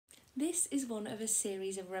This is one of a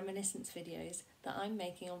series of reminiscence videos that I'm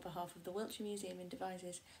making on behalf of the Wiltshire Museum in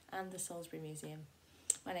Devizes and the Salisbury Museum.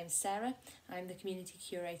 My name's Sarah, I'm the Community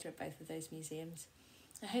Curator at both of those museums.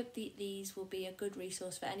 I hope that these will be a good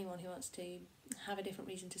resource for anyone who wants to have a different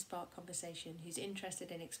reason to spark conversation, who's interested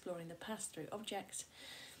in exploring the past through objects,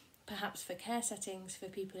 perhaps for care settings for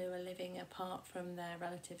people who are living apart from their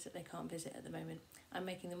relatives that they can't visit at the moment. I'm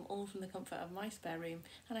making them all from the comfort of my spare room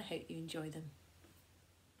and I hope you enjoy them.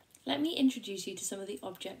 Let me introduce you to some of the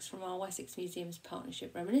objects from our Wessex Museum's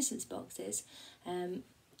partnership reminiscence boxes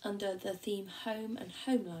under the theme Home and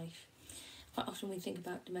Home Life. Quite often we think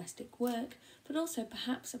about domestic work, but also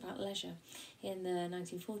perhaps about leisure. In the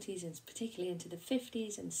 1940s and particularly into the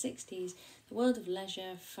 50s and 60s, the world of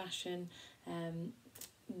leisure, fashion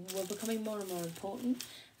were becoming more and more important,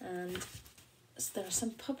 and there are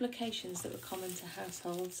some publications that were common to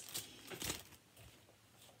households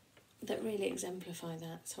that really exemplify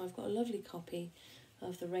that. So I've got a lovely copy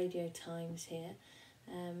of the Radio Times here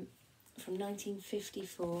from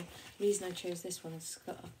 1954. The reason I chose this one is it's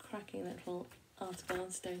got a cracking little article on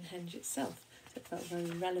Stonehenge itself, so it felt very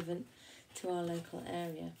relevant to our local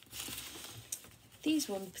area. These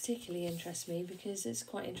ones particularly interest me because it's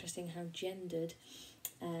quite interesting how gendered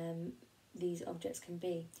these objects can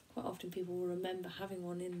be. Quite often people will remember having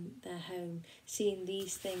one in their home, seeing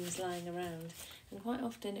these things lying around, and quite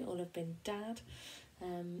often it will have been dad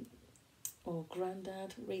or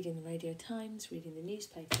granddad reading the Radio Times, reading the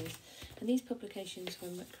newspapers, and these publications were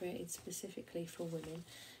created specifically for women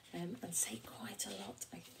and say quite a lot,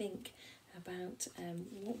 I think, about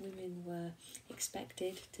what women were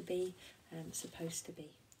expected to be, supposed to be.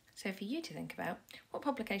 So for you to think about, what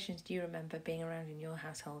publications do you remember being around in your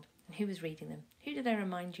household and who was reading them? Who do they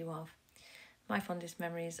remind you of? My fondest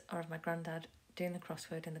memories are of my granddad doing the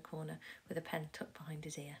crossword in the corner with a pen tucked behind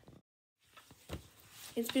his ear.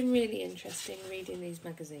 It's been really interesting reading these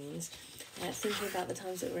magazines, thinking about the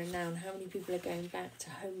times that we're in now and how many people are going back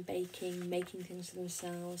to home baking, making things for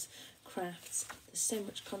themselves, crafts. There's so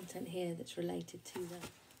much content here that's related to that.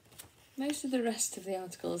 Most of the rest of the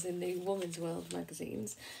articles in the Woman's World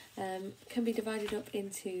magazines can be divided up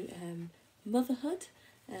into motherhood,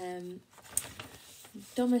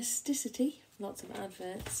 domesticity, lots of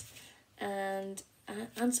adverts, and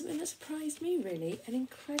something that surprised me really, an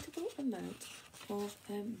incredible amount of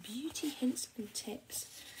beauty hints and tips,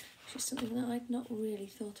 which is something that I'd not really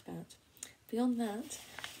thought about. Beyond that,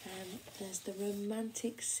 there's the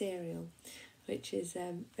romantic serial, which is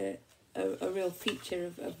a real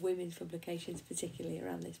feature of women's publications, particularly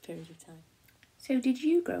around this period of time. So did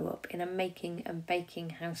you grow up in a making and baking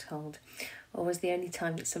household, or was the only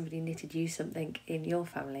time that somebody knitted you something in your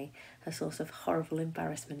family a source of horrible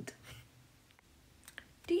embarrassment?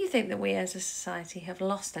 Do you think that we as a society have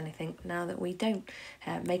lost anything now that we don't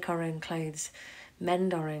make our own clothes,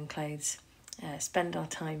 mend our own clothes, spend our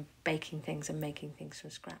time baking things and making things from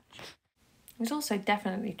scratch? It's also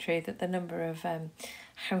definitely true that the number of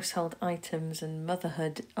household items and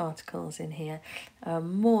motherhood articles in here are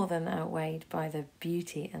more than outweighed by the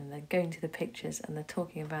beauty and the going to the pictures and the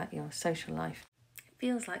talking about your social life. It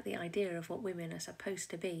feels like the idea of what women are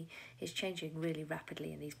supposed to be is changing really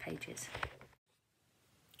rapidly in these pages.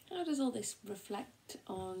 How does all this reflect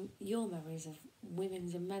on your memories of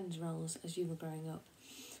women's and men's roles as you were growing up,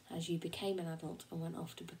 as you became an adult and went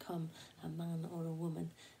off to become a man or a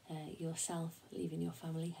woman yourself, leaving your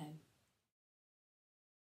family home?